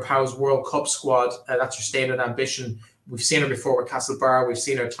Vera Pauw's World Cup squad. That's her stated ambition. We've seen her before with Castlebar. We've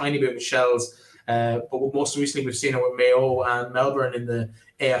seen her a tiny bit with Shells. But most recently, we've seen her with Mayo and Melbourne in the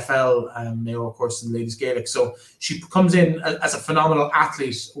AFL. Mayo, of course, in Ladies Gaelic. So she comes in as a phenomenal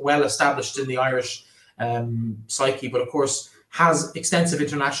athlete, well established in the Irish psyche. But of course, has extensive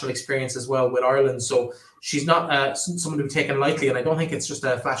international experience as well with Ireland. So she's not someone to be taken lightly, and I don't think it's just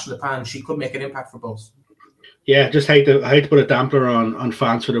a flash in the pan. She could make an impact for both. Yeah, just hate to put a damper on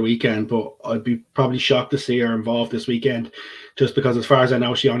fans for the weekend, but I'd be probably shocked to see her involved this weekend, just because as far as I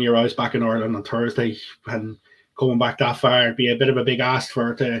know, she only arrives back in Ireland on Thursday, and coming back that far, it'd be a bit of a big ask for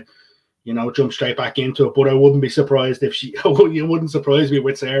her to, jump straight back into it. But I wouldn't be surprised if she. It wouldn't surprise me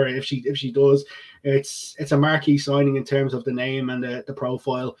with Sarah if she does. It's a marquee signing in terms of the name and the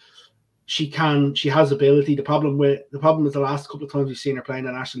profile. She has ability. The problem with the last couple of times we've seen her playing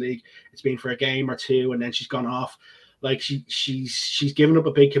in the National League, it's been for a game or two and then she's gone off. Like she's given up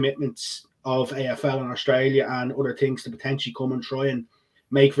a big commitment of AFL in Australia and other things to potentially come and try and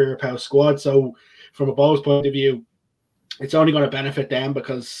make Vera Pauw's squad. So from a Bows point of view, it's only going to benefit them,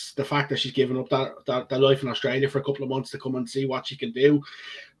 because the fact that she's given up that life in Australia for a couple of months to come and see what she can do.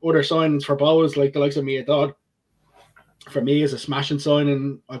 Other signings for Bows, like the likes of Mia Dodd, for me is a smashing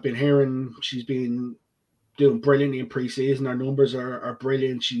signing. I've been hearing she's been doing brilliantly in pre-season. Her numbers are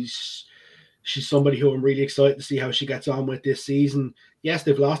brilliant. She's somebody who I'm really excited to see how she gets on with this season. Yes,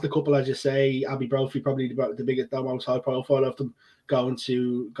 they've lost a couple, as you say. Abby Brophy, probably the biggest, the most high profile of them, going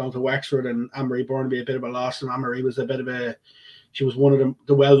to Wexford, and Anne-Marie Byrne be a bit of a loss. And Anne-Marie was she was one of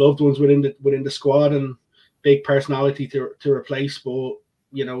the well-loved ones within the squad, and big personality to replace. But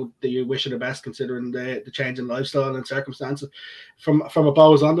you wish her the best considering the change in lifestyle and circumstances. From a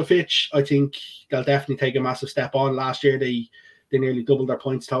Bows on the pitch, I think they'll definitely take a massive step on. Last year they nearly doubled their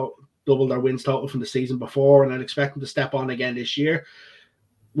points total, doubled their wins total from the season before, and I'd expect them to step on again this year.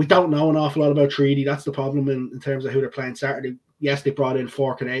 we don't know an awful lot about Treaty. That's the problem in terms of who they're playing Saturday. Yes, they brought in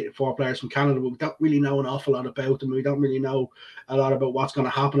four players from Canada, but we don't really know an awful lot about them. We don't really know a lot about what's going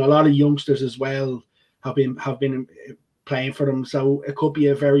to happen. A lot of youngsters as well have been playing for them, so it could be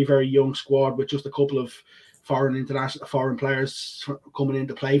a very, very young squad with just a couple of foreign players coming in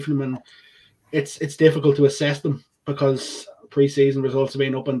to play for them, and it's difficult to assess them because pre-season results have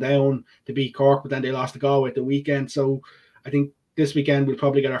been up and down. To beat Cork, but then they lost to Galway at the weekend. So I think this weekend we'll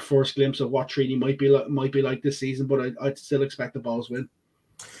probably get our first glimpse of what Treaty might be like this season. But I'd still expect the Bohs win.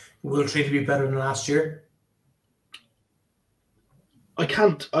 Will Treaty be better than last year? I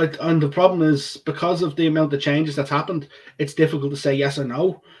can't. And the problem is because of the amount of changes that's happened, it's difficult to say yes or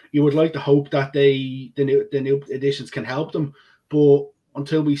no. You would like to hope that the new additions can help them, but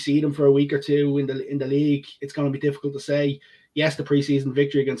until we see them for a week or two in the league, it's going to be difficult to say. Yes, the preseason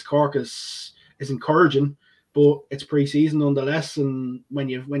victory against Cork is encouraging, but it's preseason nonetheless. And when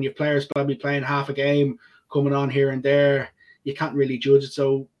you've players probably playing half a game, coming on here and there, you can't really judge it.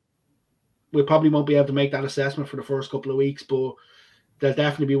 So we probably won't be able to make that assessment for the first couple of weeks, but they'll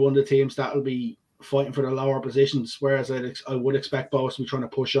definitely be one of the teams that will be fighting for the lower positions. Whereas I would expect Bohs to be trying to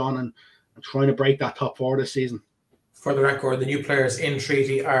push on and trying to break that top four this season. For the record, the new players in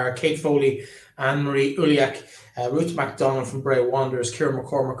Treaty are Kate Foley, Anne-Marie Uliak, Ruth MacDonald from Bray Wanderers, Ciara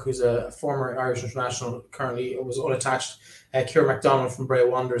McCormack, who's a former Irish international, currently was unattached, Ciara MacDonald from Bray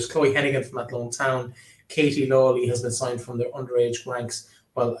Wanderers, Chloe Hennigan from Athlone Town, Katie Lawley has been signed from their underage ranks,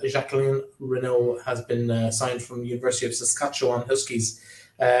 while Jacqueline Renault has been signed from the University of Saskatchewan Huskies.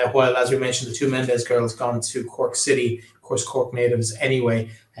 While, as we mentioned, the two Mendez girls gone to Cork City, of course, Cork natives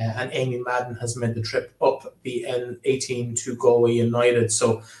anyway, and Amy Madden has made the trip up the N18 to Galway United.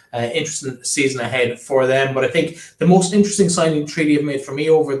 So, interesting season ahead for them. But I think the most interesting signing Treaty have made for me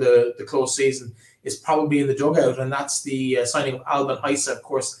over the close season is probably in the dugout, and that's the signing of Alban Heise, of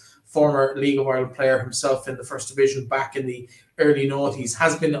course, former League of Ireland player himself in the First Division back in the early noughties,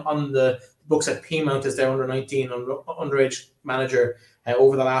 has been on the books at Peamount as their under-19 underage manager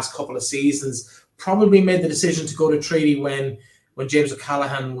over the last couple of seasons. Probably made the decision to go to Treaty when James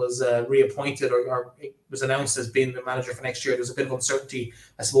O'Callaghan was reappointed or it was announced as being the manager for next year. There was a bit of uncertainty,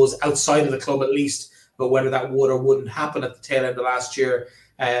 I suppose, outside of the club at least, but whether that would or wouldn't happen at the tail end of last year.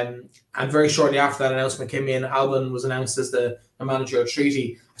 And very shortly after that announcement came in, Alban was announced as the manager of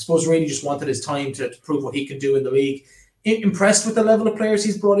Treaty. I suppose really just wanted his time to prove what he can do in the league. Impressed with the level of players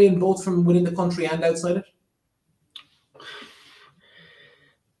he's brought in, both from within the country and outside it?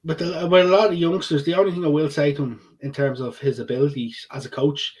 With a lot of youngsters, the only thing I will say to him in terms of his abilities as a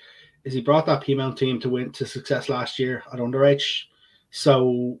coach is he brought that Peamount team to success last year at underage.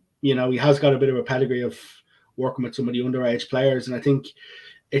 So, he has got a bit of a pedigree of working with some of the underage players, and I think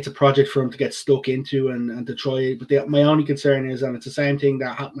it's a project for him to get stuck into and to try. But my only concern is, and it's the same thing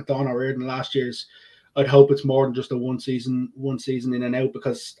that happened with Donna Reardon last year's, I'd hope it's more than just a one season in and out,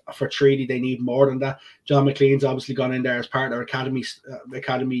 because for Treaty they need more than that. John McLean's obviously gone in there as part of their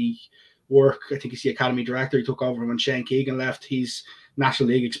academy work. I think he's the academy director. He took over when Shane Keegan left. He's National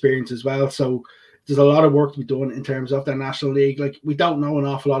League experience as well. So there's a lot of work to be done in terms of their National League. Like, we don't know an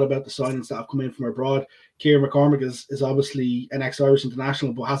awful lot about the signings that have come in from abroad. Ciara McCormack is obviously an ex-Irish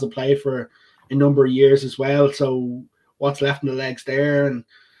international, but hasn't played for a number of years as well. So what's left in the legs there? And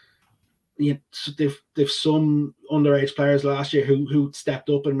they've some underage players last year who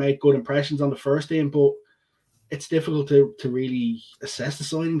stepped up and made good impressions on the first team, but it's difficult to really assess the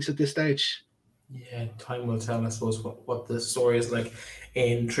signings at this stage. Yeah, time will tell, I suppose, what the story is like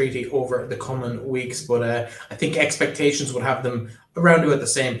in Treaty over the coming weeks. But I think expectations would have them around about the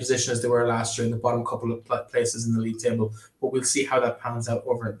same position as they were last year in the bottom couple of places in the league table. But we'll see how that pans out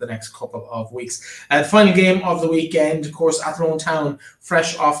over the next couple of weeks. The final game of the weekend, of course, Athlone Town,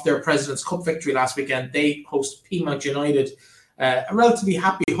 fresh off their President's Cup victory last weekend. They host Peamount United. A relatively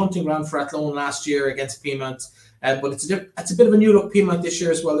happy hunting ground for Athlone last year against Peamount. But it's a bit of a new look Peamount this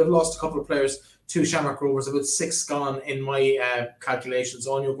year as well. They've lost a couple of players to Shamrock Rovers, about 6 gone in my calculations.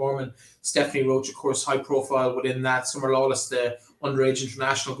 Anya Gorman, Stephanie Roach, of course, high profile within that. Summer Lawless, the underage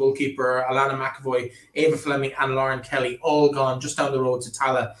international goalkeeper, Alana McAvoy, Ava Fleming and Lauren Kelly, all gone just down the road to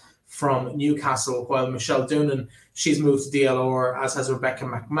Tala from Newcastle, while Michelle Doonan, she's moved to DLR, as has Rebecca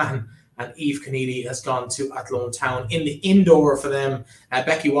McMahon, and Eve Kennedy has gone to Athlone Town. In the indoor for them,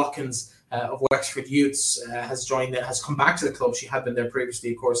 Becky Watkins of Wexford Youths has come back to the club. She had been there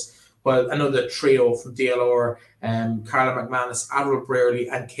previously, of course. Well, another trio from DLR, Carla McManus, Avril Brearley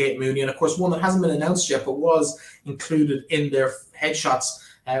and Kate Mooney. And of course, one that hasn't been announced yet, but was included in their headshots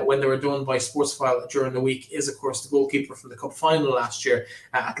when they were done by Sportsfile during the week is, of course, the goalkeeper from the cup final last year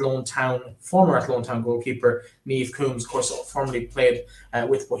at Lone Town, former at Lone Town goalkeeper Niamh Coombs, of course, formerly played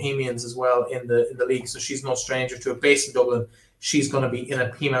with Bohemians as well in the league, so she's no stranger to it. Based in Dublin, she's going to be in a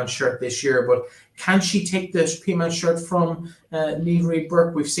Peamount shirt this year, but can she take the Peamount shirt from Niamh Reid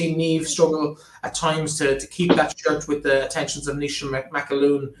Burke? We've seen Niamh struggle at times to keep that shirt with the attentions of Nisha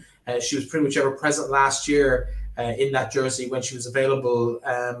McAloon. She was pretty much ever present last year in that jersey when she was available.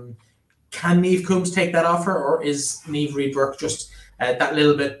 Can Niamh Coombs take that off her, or is Niamh Reid Burke just that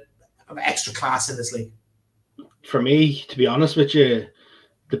little bit of extra class in this league? For me, to be honest with you,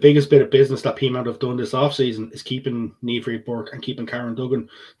 the biggest bit of business that Peamount have done this offseason is keeping Niamh Reid Burke and keeping Karen Duggan.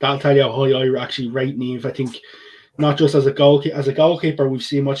 That'll tell you how high I actually rate Niamh. I think not just as a goalkeeper, we've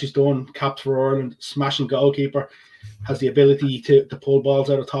seen what she's done, capped for Ireland, smashing goalkeeper, has the ability to pull balls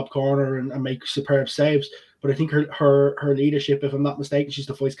out of top corner and make superb saves. But I think her leadership, if I'm not mistaken, she's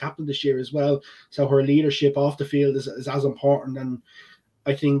the vice captain this year as well. So her leadership off the field is as important. And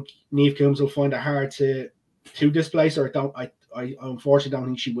I think Niamh Coombs will find it hard to displace her. I unfortunately don't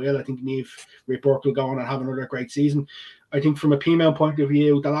think she will. I think Niamh Reid Burke will go on and have another great season. I think from a Peamount point of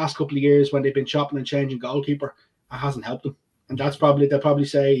view, the last couple of years when they've been chopping and changing goalkeeper, it hasn't helped them. And they'll probably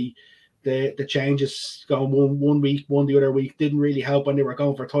say the changes going one week, one the other week didn't really help when they were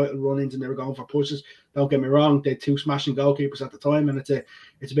going for title run-ins and they were going for pushes. Don't get me wrong, they had two smashing goalkeepers at the time, and it's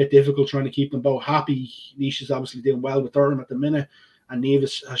a bit difficult trying to keep them both happy. Nisha's obviously doing well with Durham at the minute, and Niamh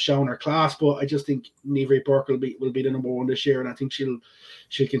has shown her class, but I just think Niamh Reid Burke will be the number one this year, and I think she'll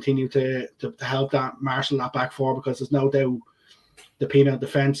continue to help that marshal that back four, because there's no doubt the Peamount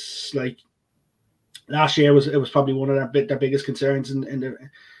defence, like last year, it was probably one of their biggest concerns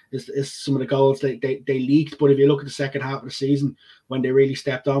is some of the goals they leaked. But if you look at the second half of the season, when they really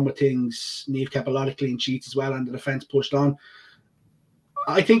stepped on with things, Niamh kept a lot of clean sheets as well, and the defence pushed on.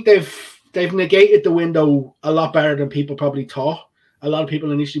 I think they've negated the window a lot better than people probably thought. A lot of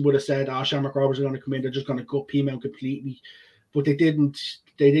people initially would have said, Shamrock Rovers are going to come in, they're just going to gut Peamount completely. But they didn't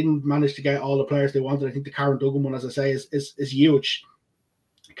manage to get all the players they wanted. I think the Karen Duggan one, as I say, is huge.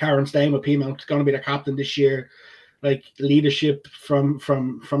 Karen staying with Peamount is going to be the captain this year. Like, leadership from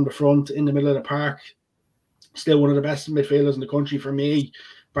the front in the middle of the park, still one of the best midfielders in the country for me,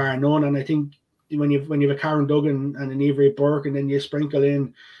 bar none. And I think when you have a Karen Duggan and a Niamh Reid Burke, and then you sprinkle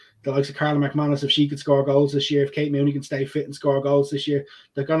in the likes of Carla McManus, if she could score goals this year, if Kate Mooney can stay fit and score goals this year,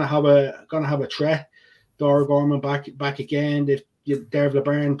 they're gonna have a threat. Dora Gorman back again. Derv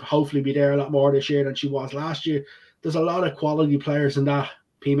LeBaron hopefully be there a lot more this year than she was last year. There's a lot of quality players in that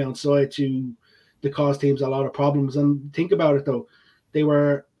Peamount side to cause teams a lot of problems. And think about it though, they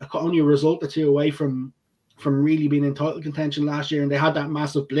were only a result or two away from really being in title contention last year, and they had that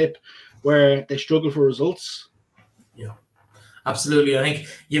massive blip where they struggled for results. Yeah, absolutely. I think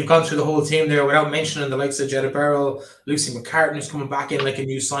you've gone through the whole team there without mentioning the likes of Jetta Barrell, Lucy McCartan, who's coming back in like a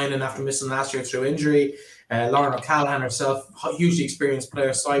new signing after missing last year through injury. Lauren O'Callaghan herself, hugely experienced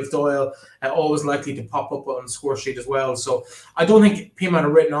player. Sive Doyle, always likely to pop up on the score sheet as well. So I don't think Peamount are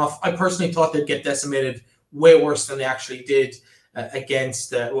written off. I personally thought they'd get decimated way worse than they actually did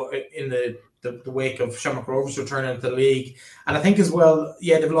against in the wake of Shamrock Rovers returning to the league. And I think as well,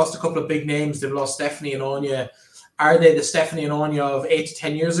 they've lost a couple of big names. They've lost Stephanie and Anya. Are they the Stephanie and Anya of 8 to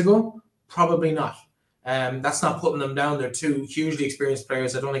 10 years ago? Probably not. That's not putting them down. They're two hugely experienced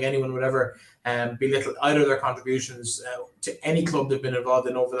players. I don't think anyone would ever belittle either of their contributions to any club they've been involved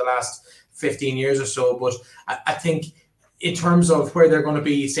in over the last 15 years or so. But I think in terms of where they're going to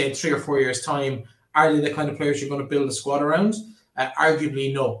be, say, in 3 or 4 years' time, are they the kind of players you're going to build a squad around?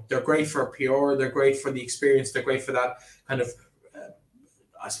 Arguably, no. They're great for PR. They're great for the experience. They're great for that kind of,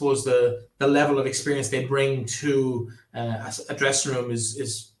 I suppose, the level of experience they bring to a dressing room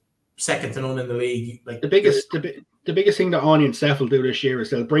is second to none in the league. Like the biggest thing that Anya and Steph will do this year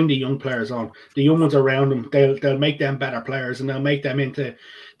is they'll bring the young players on, the young ones around them. They'll make them better players, and they'll make them into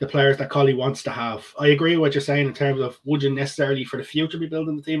the players that Collie wants to have. I agree with what you're saying in terms of would you necessarily for the future be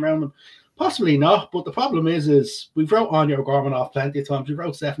building the team around them? Possibly not. But the problem is we've wrote Anya O'Gorman off plenty of times. We've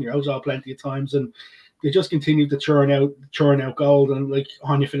wrote Stephanie Rose off plenty of times, and they just continue to churn out gold. And like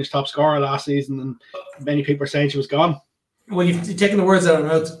Anya finished top scorer last season, and many people are saying she was gone. Well, you've taken the words out of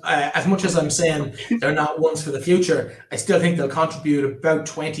my mouth. As much as I'm saying they're not ones for the future, I still think they'll contribute about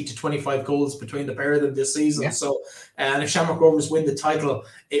 20 to 25 goals between the pair of them this season. Yeah. So, and if Shamrock Rovers win the title,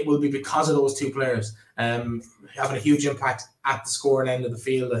 it will be because of those two players having a huge impact at the scoring end of the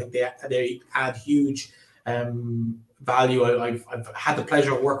field. I think they add huge value. I've had the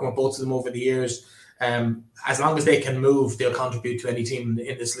pleasure of working with both of them over the years. As long as they can move, they'll contribute to any team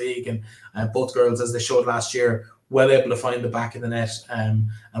in this league. And both girls, as they showed last year, well able to find the back of the net, and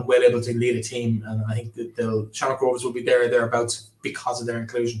well able to lead a team. And I think that the Shamrock Rovers will be thereabouts because of their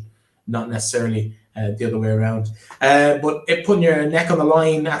inclusion, not necessarily the other way around. But putting your neck on the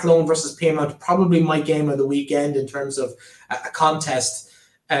line, Athlone versus Peamount, probably my game of the weekend in terms of a contest.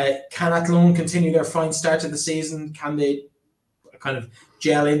 Can Athlone continue their fine start to the season? Can they kind of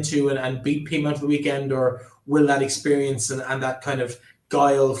gel into and beat Peamount the weekend, or will that experience and that kind of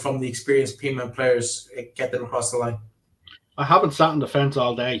guile from the experienced Peamount players get them across the line? I haven't sat on the fence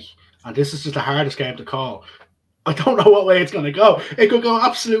all day, and this is just the hardest game to call. I don't know what way it's going to go. It could go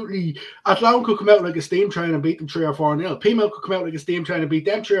absolutely. Athlone could come out like a steam train and beat them 3 or 4-0. Peamount could come out like a steam train and beat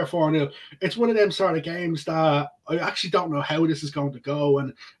them 3 or 4-0. It's one of them sort of games that I actually don't know how this is going to go,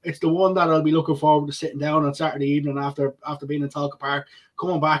 and it's the one that I'll be looking forward to sitting down on Saturday evening after being in Talca Park,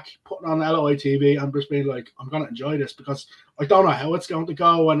 coming back, putting on LOI TV, and just being like, I'm going to enjoy this, because I don't know how it's going to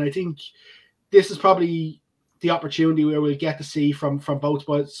go, and I think this is probably the opportunity where we'll get to see from both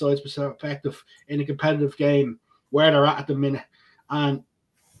sides' perspective in a competitive game where they're at the minute, and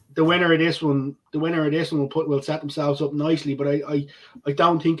the winner of this one will set themselves up nicely. But I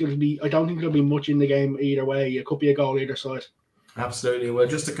don't think it'll be much in the game either way. It could be a goal either side. Absolutely. Well,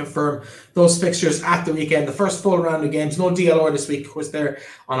 just to confirm those fixtures at the weekend, the first full round of games, no DLR this week. Of course, they're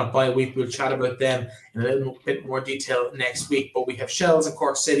on a bye week. We'll chat about them in a little bit more detail next week. But we have Shells and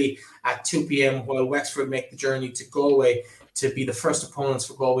Cork City at 2 p.m. while Wexford make the journey to Galway to be the first opponents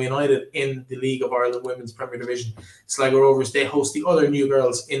for Galway United in the League of Ireland Women's Premier Division. Sligo Rovers, they host the other new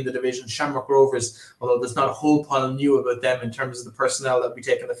girls in the division, Shamrock Rovers, although there's not a whole pile new about them in terms of the personnel that will be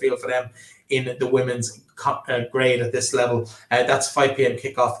taking the field for them in the women's grade at this level. That's 5 p.m.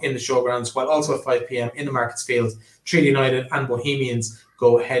 kickoff in the showgrounds, while also at 5 p.m. in the Markets Field, Treaty United and Bohemians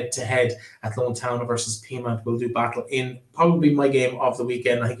go head-to-head. Athlone Town versus Peamount will do battle in probably my game of the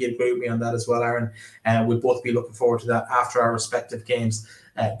weekend. I think you'd agree with me on that as well, Aaron. We'll both be looking forward to that after our respective games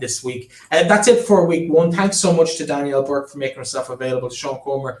this week. That's it for week one. Thanks so much to Danielle Burke for making herself available, to Sean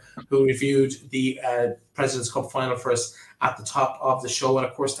Comer, who reviewed the President's Cup final for us at the top of the show, and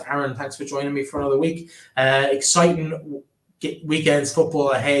of course to Aaron, thanks for joining me for another week. Exciting weekends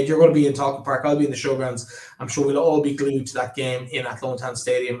football ahead. You're going to be in Talca Park, I'll be in the showgrounds. I'm sure we'll all be glued to that game in Athlone Town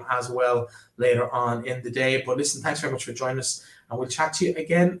Stadium as well later on in the day. But listen, thanks very much for joining us, and we'll chat to you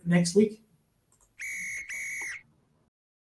again next week.